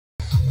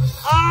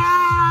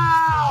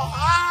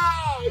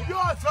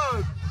Your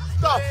turn.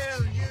 Stuff.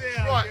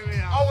 Right,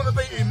 I want to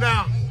beat him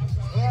now.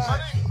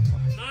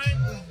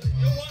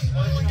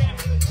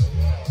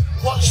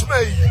 Watch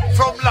me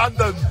from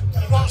London.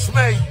 Watch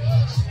me.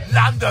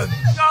 London.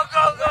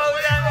 Go,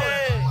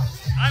 Danny.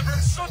 I'm from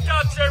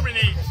Stuttgart,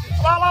 Germany.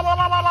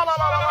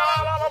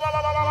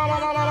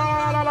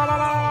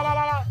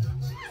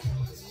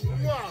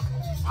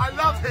 I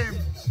love him.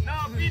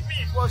 Now beat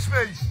me. Watch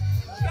me.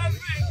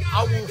 I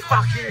will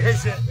fucking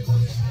hit it.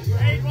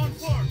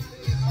 814.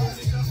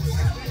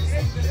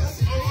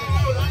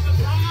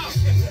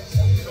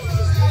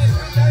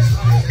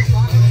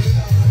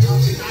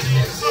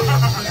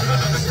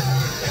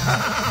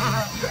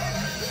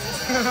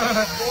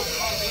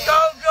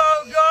 Go!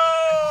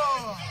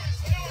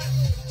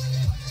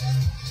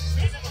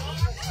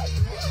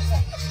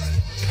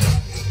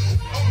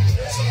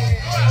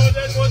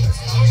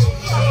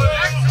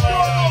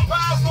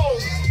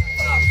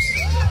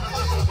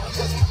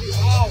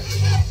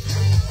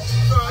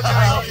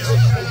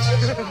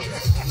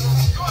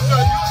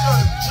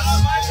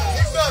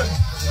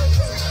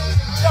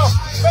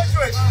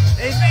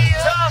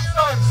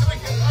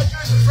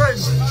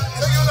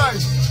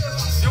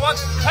 You want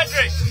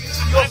Patrick?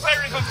 I'm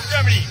Patrick from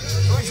Germany.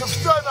 What's your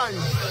surname?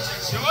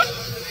 You what?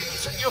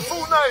 Your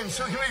full name,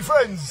 so we can be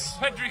friends.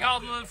 Patrick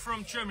Hardwell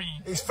from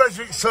Germany. It's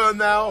Frederick's turn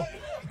now.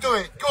 Do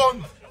it. Go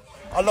on.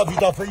 I love you,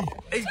 Duffy.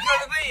 He's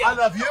gonna be I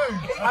love you.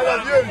 I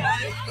love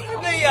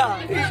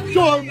you.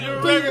 Go on, do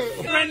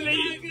it.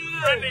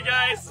 Friendly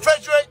guys.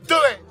 Frederick, do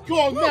it. Go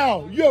on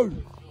now,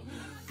 you.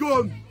 Go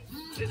on.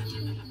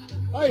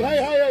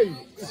 Hey.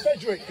 It's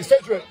Frederick.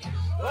 Frederick.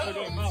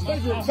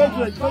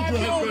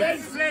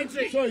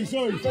 Sorry,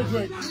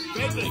 Frederick.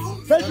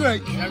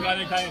 Frederick.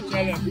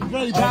 He's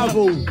very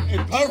powerful.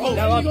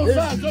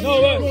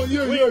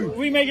 You.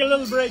 We make a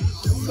little break.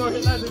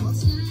 Sorry,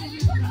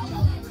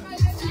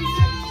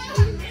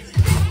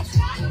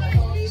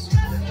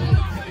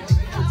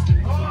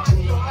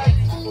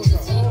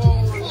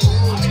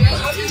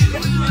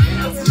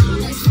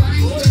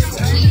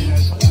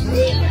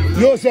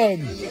 Your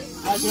turn.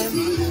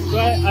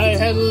 I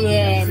handle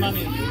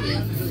money.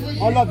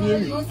 I love you.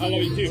 I love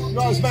you too.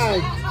 Nice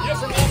man. You're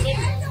from London?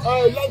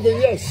 London,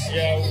 yes.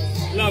 Yeah,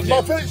 lovely.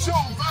 My friend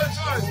Sean, first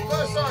time.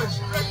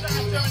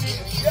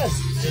 Yes.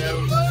 Yeah,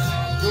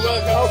 you're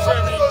welcome. Our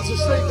friends go to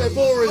sleep, they're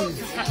boring.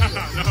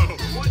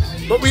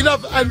 No. But we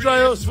love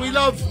Andreas, we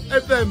love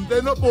them,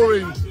 they're not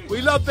boring.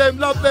 We love them.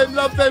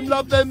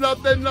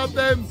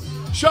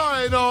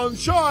 Shine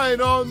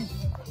on.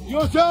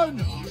 Your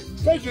turn.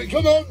 Frederick,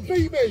 come on,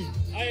 beat me.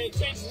 I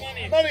changed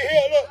money. Money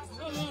here, look.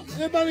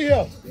 There's money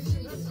here.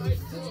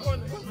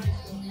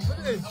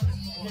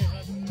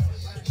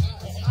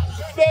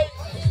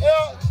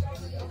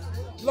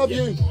 Love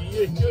you.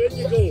 You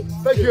go.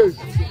 Thank you.